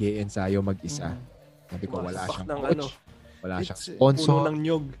 nag-i-ensayo mag-isa. Sabi ko, wala siyang coach, wala siyang sponsor, puno ng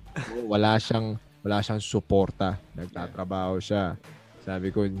nyog. wala siyang suporta. Nagtatrabaho siya. Sabi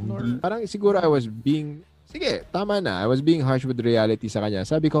ko, parang siguro I was being harsh with reality sa kanya.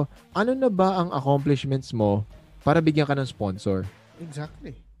 Sabi ko, ano na ba ang accomplishments mo para bigyan ka ng sponsor?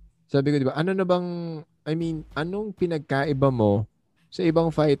 Exactly. Sabi ko, di ba, anong pinagkaiba mo sa ibang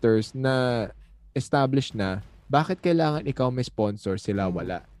fighters na established na, bakit kailangan ikaw may sponsor, sila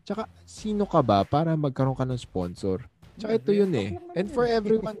wala? Tsaka, sino ka ba para magkaroon ka ng sponsor? Tsaka ito yun eh. And for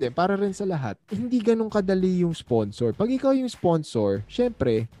everyone din, para rin sa lahat, hindi ganun kadali yung sponsor. Pag ikaw yung sponsor,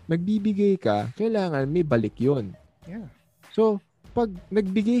 syempre, magbibigay ka, kailangan may balik yun. Yeah. So, pag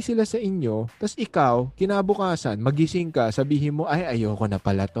nagbigay sila sa inyo, tas ikaw, kinabukasan, magising ka, sabihin mo, ay, ayoko na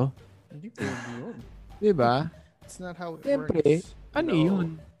pala to. Hindi pwede yun. Diba? It's not how it Siyempre, works. yun?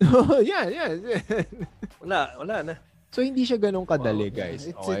 yeah. Wala na. So hindi siya ganun kadali, Wow. guys.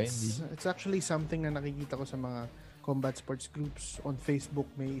 Okay? It's actually something na nakikita ko sa mga combat sports groups on Facebook.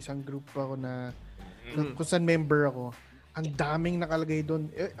 May isang group ako na kung saan member ako. Ang daming nakalagay doon.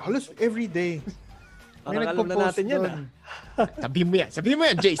 Halos every day. May Parang alam na natin yan. doon. Sabihin mo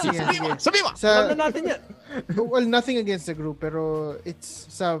yan, JC. Sabihin mo. Alam na natin yan. Well, nothing against the group, pero it's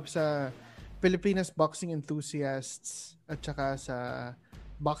sa Pilipinas Boxing Enthusiasts at saka sa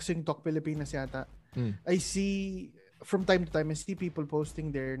Boxing Talk Pilipinas yata. I see, from time to time, I see people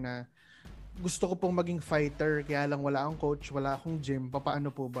posting there na gusto ko pong maging fighter, kaya lang wala akong coach, wala akong gym. Papaano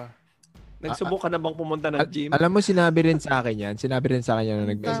po ba? Nagsubok ka na bang pumunta ng gym? Alam mo, sinabi rin sa akin yan nung nag-message sa akin.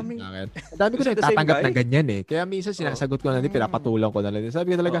 Ang dami ko Is na it the same tatanggap guy? na ganyan eh. Kaya minsan sinasagot ko na din, pinapatulang ko na lang.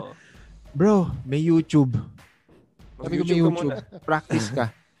 Sabi ko talaga, Oo. bro, may YouTube. Sabi ko, may Mag-YouTube ka YouTube. Practice ka.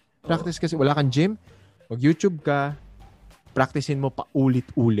 Practice kasi wala kang gym. Mag-YouTube ka. Practicein mo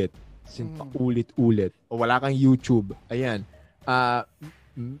paulit-ulit. Paulit-ulit. O wala kang YouTube. Ayan.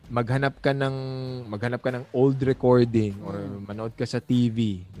 Maghanap ka ng old recording or manood ka sa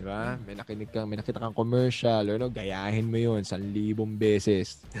TV, di ba? May nakita kang commercial or gayahin mo 'yun 1,000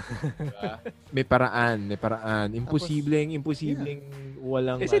 beses. Diba? May paraan. Imposibleng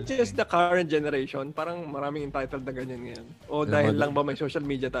walang Is it just the current generation? Parang maraming entitled na ganyan ngayon. O dahil lang ba may social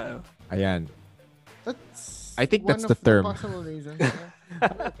media tayo? Ayan. That's I think that's one the of term. possible reasons.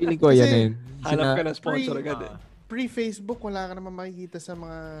 Feeling ko Kasi, yan eh. Hanap ka ng sponsor agad eh. Pre-Facebook, wala ka naman makikita sa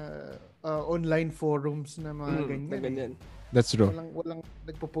mga online forums na mga ganyan. Na ganyan. That's true. Walang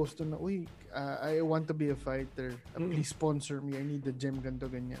nagpo-post na, uy, I want to be a fighter. Please sponsor me. I need the gym,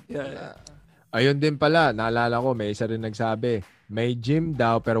 ganito, ganyan. Yeah. Ayun din pala, naalala ko, may isa rin nagsabi, may gym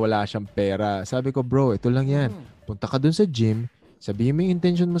daw pero wala siyang pera. Sabi ko, bro, ito lang yan. Punta ka dun sa gym, sabihin mo yung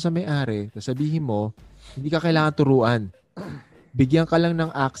intention mo sa may-ari, tapos sabihin mo, hindi ka kailangan turuan. Bigyan ka lang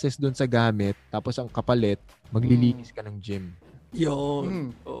ng access dun sa gamit, tapos ang kapalit, maglilinis ka ng gym.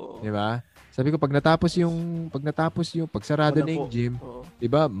 Yun. Oo. Di ba? Sabi ko, pag sarado na yung gym, Oo.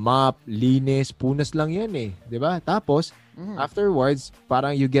 di ba, mop, linis, punas lang yan eh. Di ba? Tapos, afterwards,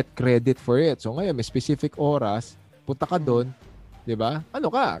 parang you get credit for it. So ngayon, may specific oras, punta ka doon, di ba?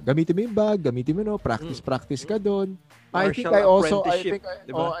 Ano ka? Gamitin mo yung bag, gamitin mo practice ka doon. I think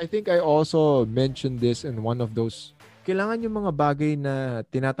I also mentioned this in one of those. Kailangan yung mga bagay na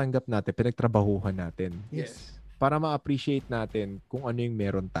tinatanggap natin, pinagtrabahuhan natin. Yes. Para ma-appreciate natin kung ano yung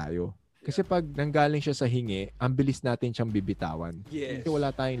meron tayo. Kasi pag nanggaling siya sa hingi, ang bilis natin siyang bibitawan. Yes. Kasi wala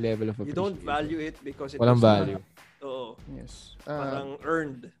tayong level of You appreciation. don't value it because it Walang was value. Oo. Yes. Parang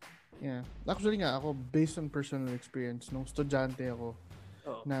earned. Yeah. Actually nga, ako, based on personal experience, nung estudyante ako,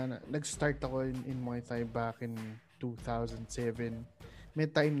 na nag-start ako in Muay Thai back in 2007. May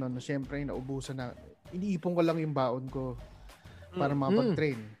time noon na syempre naubusan na, iniipon ko lang yung baon ko para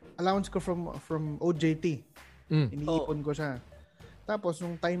makapag-train. Allowance ko from OJT. Iniipon ko siya. Tapos,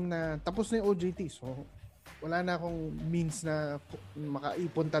 nung time na tapos na yung OJT, so wala na akong means na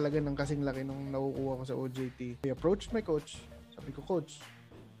makaipon talaga ng kasing laki nung nakukuha ko sa OJT. I approached my coach. Sabi ko, Coach,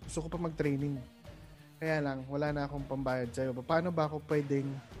 gusto ko pa mag-training. Kaya lang, wala na akong pambayad sa'yo. Paano ba ako pwedeng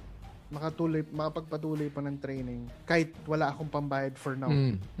makapagpatuloy pa ng training kahit wala akong pambayad for now?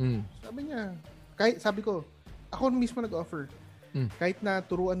 Sabi niya, sabi ko, ako mismo nag-offer. Kahit na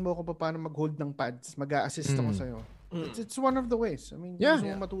turuan mo ako paano mag-hold ng pads, mag-a-assist ako sa'yo. It's one of the ways. I mean, gusto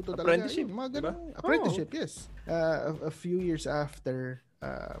mo matuto talaga. Apprenticeship, Mga diba? Apprenticeship, yes. A few years after,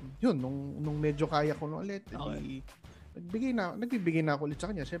 yun, nung medyo kaya ko na ulit, nagbibigay na ako ulit sa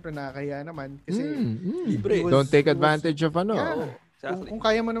kanya. Siyempre, nakakaya naman. Kasi, libre. Don't take advantage of ano. Yeah. Exactly. Kung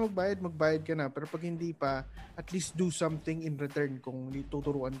kaya mo na magbayad ka na. Pero pag hindi pa, at least do something in return kung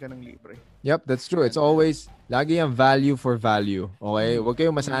tuturuan ka ng libre. Yep, that's true. It's always, lagi ang value for value. Okay? Huwag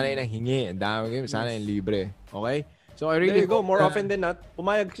kayong masanay ng hingi. Ang dami kayong masanay ng libre. Okay? So I really There you go. More often than not,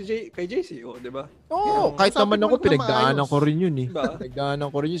 pumayag kay JC. Diba? Oo, kahit naman ako, pinagdaanan ko rin yun eh. Diba? Pinagdaanan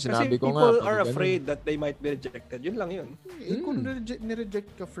ko rin yun. Sinabi Kasi ko nga. people are afraid that they might be rejected. Yun lang yun. Kung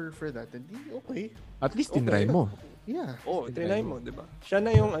nireject ka for that, hindi okay. At least tinry mo. Yeah. Trinay mo, diba? Siya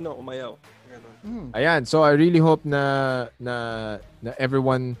na yung umayaw. Ganun. Ayan, so I really hope na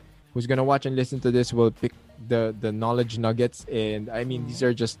everyone who's gonna watch and listen to this will pick the knowledge nuggets. And I mean, these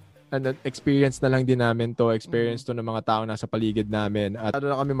are just an experience na lang din namin to. Experience to ng mga tao nasa paligid namin. At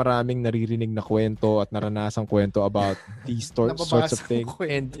ano na kami maraming naririnig na kwento at naranasang kwento about these sorts of things.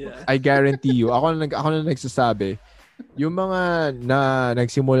 And I guarantee you, ako na nagsasabi, yung mga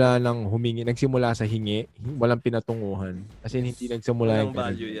nagsimula sa hingi, walang pinatunguhan. Kasi hindi nagsimula yung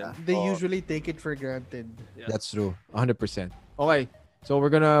value yan. They usually take it for granted. That's true. 100%. Okay. So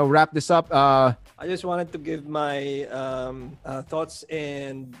we're gonna wrap this up. I just wanted to give my thoughts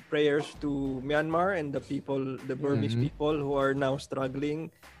and prayers to Myanmar and the people, the Burmese people who are now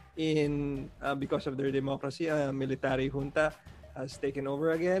struggling because of their democracy. Military junta has taken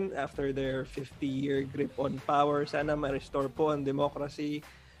over again after their 50-year grip on power. Sana ma-restore po ang democracy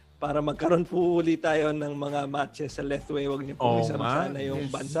para magkaroon po ulit tayo ng mga matches sa Lethwei. Huwag niyo po isama sana yung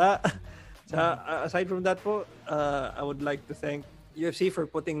bansa. Aside from that po, I would like to thank UFC for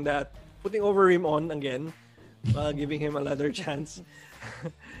putting over him on again, giving him another chance.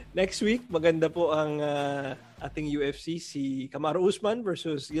 Next week, maganda po ang ating UFC, si Kamaru Usman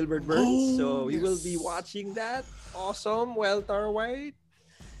versus Gilbert Burns. So we will be watching that. Awesome welterweight.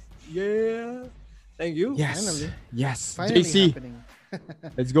 Yeah. Thank you. Yes. Finally. Yes. Finally JC. happening.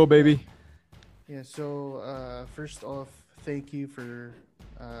 Let's go, baby. Yeah, so first off, thank you for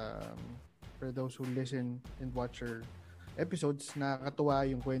those who listen and watch our episodes. Nakakatuwa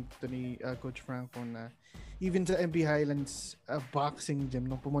yung kwento ni Coach Franco na even sa MP Highlands boxing gym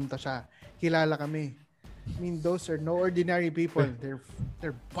nung pumunta siya, kilala kami. I mean, those are no ordinary people.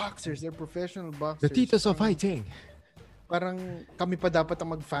 They're boxers. They're professional boxers. The titos of fighting. Parang kami pa dapat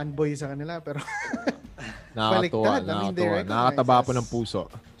ang mag-fanboy sa kanila, pero Nakakatuwa. Nakakataba po ng puso.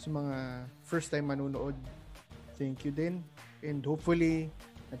 Sa mga first time manunood, thank you din. And hopefully,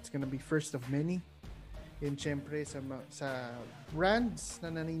 that's gonna be first of many. And syempre, sa brands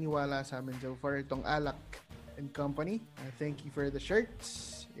na naniniwala sa amin so far, itong Alak and Company. Thank you for the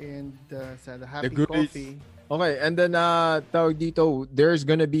shirts and sa the Happy Coffee. Okay, and then tawag dito, there's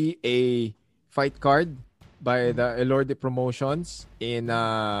gonna be a fight card by the Elorde Promotions in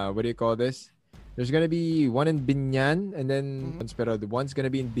what do you call this? There's gonna be one in Binyan, and then pero the one's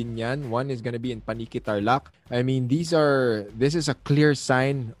gonna be in Binyan, one is gonna be in Paniki Tarlac. I mean, this is a clear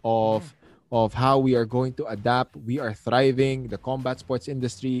sign of how we are going to adapt. We are thriving. The combat sports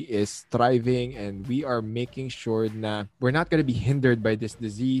industry is thriving, and we are making sure na we're not gonna be hindered by this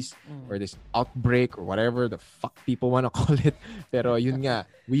disease or this outbreak or whatever the fuck people wanna call it. Pero yun nga,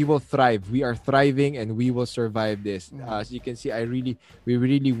 we will thrive. We are thriving, and we will survive this. As you can see, we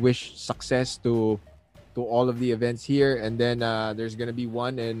really wish success to all of the events here, and then there's gonna be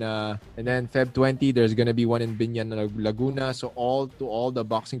one and then Feb 20 there's gonna be one in Binyan, Laguna. So all the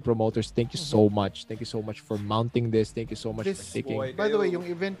boxing promoters, thank you so much. Thank you so much for mounting this. Thank you so much for taking. By the way, yung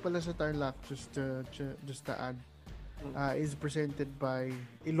event pala sa Tarlac, just to add, is presented by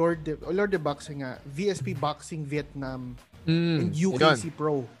Elorde Boxing, VSP Boxing Vietnam, and UKC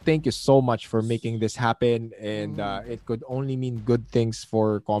Pro. Thank you so much for making this happen, and it could only mean good things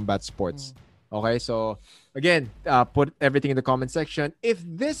for combat sports. Okay, so again, put everything in the comment section. If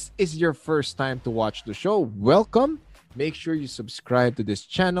this is your first time to watch the show, welcome. Make sure you subscribe to this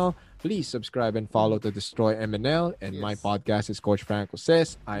channel. Please subscribe and follow to Destroy MNL. And my podcast is Coach Franco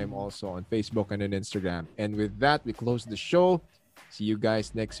Says. I am also on Facebook and on Instagram. And with that, we close the show. See you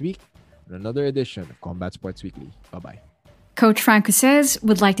guys next week on another edition of Combat Sports Weekly. Bye-bye. Coach Franco Says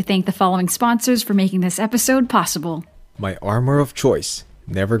would like to thank the following sponsors for making this episode possible. My armor of choice.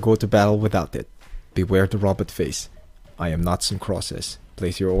 Never go to battle without it. Beware the robot face. I am Knots and Crosses.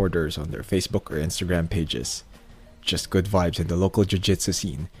 Place your orders on their Facebook or Instagram pages. Just good vibes in the local jiu-jitsu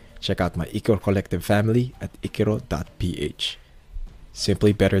scene. Check out my Ikiro Collective family at ikiro.ph.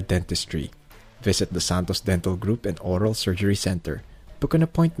 Simply Better Dentistry. Visit the Santos Dental Group and Oral Surgery Center. Book an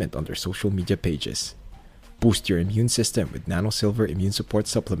appointment on their social media pages. Boost your immune system with Nano Silver Immune Support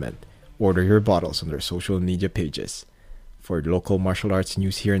Supplement. Order your bottles on their social media pages. For local martial arts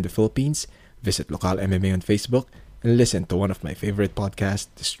news here in the Philippines, visit Local MMA on Facebook and listen to one of my favorite podcasts,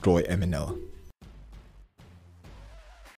 Destroy MNL.